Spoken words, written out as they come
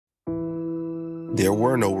There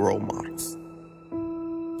were no role models.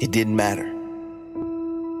 It didn't matter.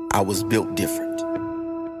 I was built different.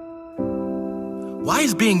 Why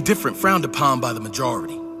is being different frowned upon by the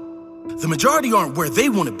majority? The majority aren't where they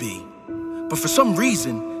want to be, but for some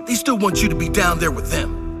reason, they still want you to be down there with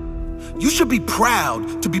them. You should be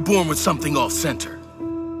proud to be born with something off-center,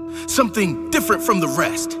 something different from the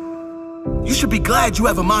rest. You should be glad you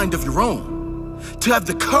have a mind of your own, to have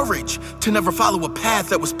the courage to never follow a path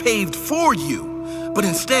that was paved for you, but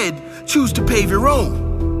instead choose to pave your own.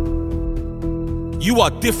 You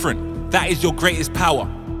are different. That is your greatest power.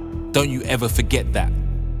 Don't you ever forget that.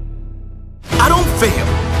 I don't fail.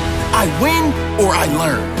 I win or I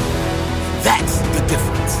learn. That's the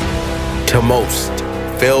difference. To most,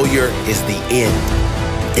 failure is the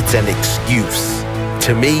end. It's an excuse.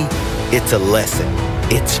 To me, it's a lesson.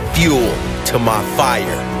 It's fuel to my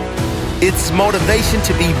fire. It's motivation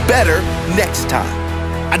to be better next time.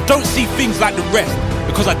 I don't see things like the rest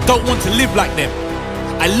because I don't want to live like them.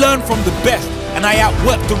 I learn from the best and I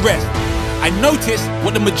outwork the rest. I notice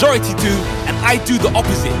what the majority do and I do the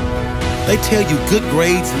opposite. They tell you good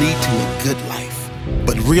grades lead to a good life.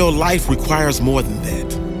 But real life requires more than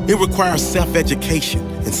that. It requires self-education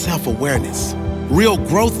and self-awareness. Real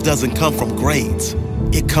growth doesn't come from grades.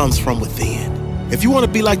 It comes from within. If you want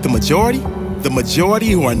to be like the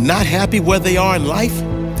majority who are not happy where they are in life,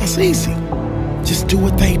 that's easy. Just do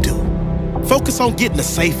what they do. Focus on getting a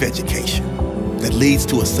safe education that leads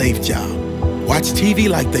to a safe job. Watch TV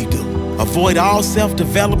like they do. Avoid all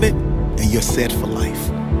self-development, and you're set for life.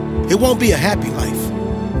 It won't be a happy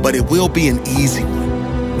life, but it will be an easy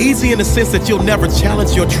one. Easy in the sense that you'll never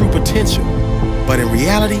challenge your true potential, but in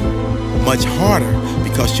reality, much harder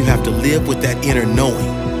because you have to live with that inner knowing,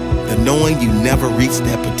 the knowing you never reached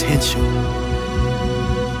that potential.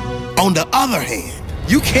 On the other hand,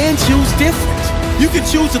 you can choose different. You can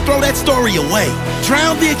choose to throw that story away,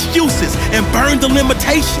 drown the excuses, and burn the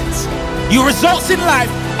limitations. Your results in life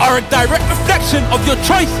are a direct reflection of your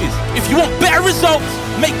choices. If you want better results,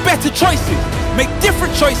 make better choices. Make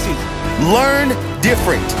different choices. Learn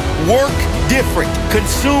different. Work different.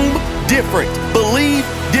 Consume different. Believe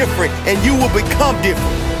different. And you will become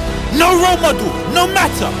different. No role model, no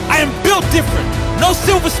matter. I am built different. No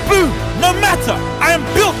silver spoon, no matter. I am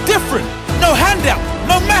built different. No handout,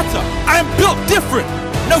 no matter. I am built different.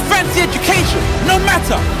 No fancy education, no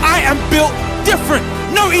matter. I am built different.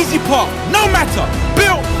 No easy path, no matter.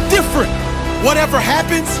 Built different. Whatever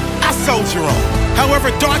happens, I soldier on.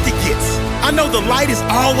 However dark it gets, I know the light is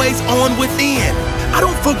always on within. I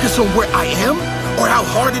don't focus on where I am or how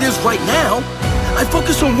hard it is right now. I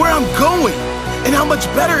focus on where I'm going and how much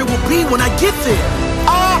better it will be when I get there.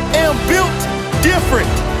 I am built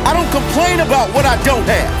different. I don't complain about what I don't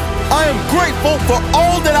have. I am grateful for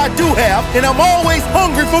all that I do have, and I'm always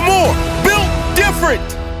hungry for more. Built different.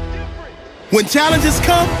 When challenges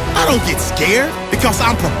come, I don't get scared because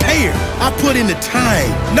I'm prepared. I put in the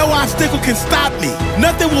time. No obstacle can stop me.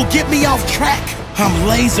 Nothing will get me off track. I'm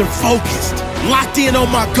laser focused, locked in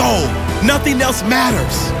on my goal. Nothing else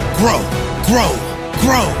matters. Grow, grow,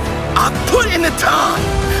 grow. I put in the time.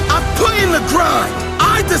 I put in the grind.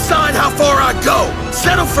 I decide how far I go.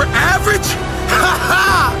 Settle for average? Ha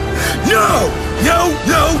ha! No, no,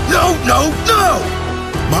 no, no, no, no!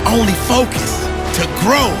 My only focus, to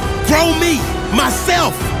grow. Grow me,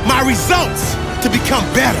 myself, my results, to become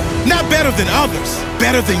better. Not better than others,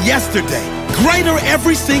 better than yesterday. Greater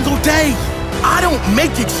every single day. I don't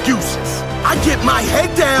make excuses. I get my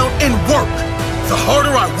head down and work. The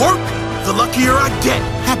harder I work, the luckier I get.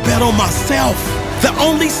 I bet on myself. The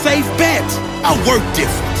only safe bet. I work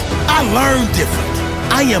different. I learn different.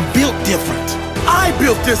 I am built different. I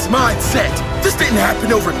built this mindset. This didn't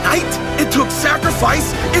happen overnight. It took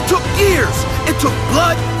sacrifice. It took years. It took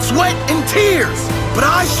blood, sweat, and tears. But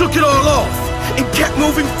I shook it all off and kept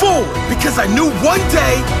moving forward because I knew one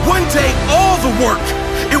day, all the work,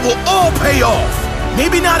 it will all pay off.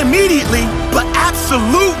 Maybe not immediately, but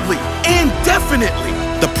absolutely and definitely.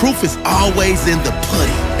 The proof is always in the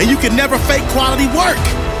pudding, and you can never fake quality work.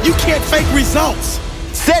 You can't fake results.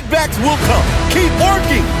 Setbacks will come. Keep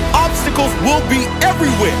working. Obstacles will be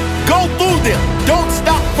everywhere. Go through them. Don't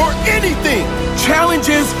stop for anything.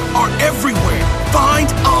 Challenges are everywhere. Find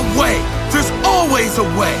a way. There's always a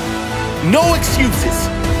way. No excuses.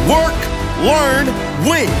 Work, learn,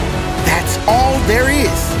 win. That's all there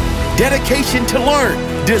is. Dedication to learn,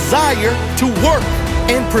 desire to work,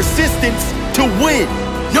 and persistence to win.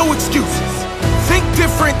 No excuses. Think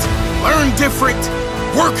different, learn different,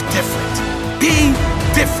 work different. Be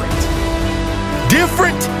different.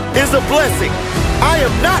 Different is a blessing. I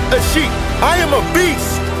am not a sheep. I am a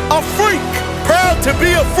beast, a freak. Proud to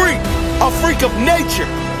be a freak. a freak of nature,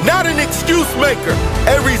 not an excuse maker,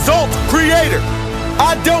 a result creator.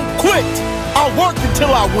 I don't quit. I work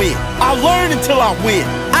until I win. I learn until I win.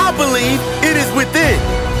 I believe it is within.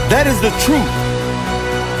 That is the truth.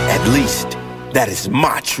 At least, that is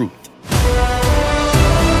my truth.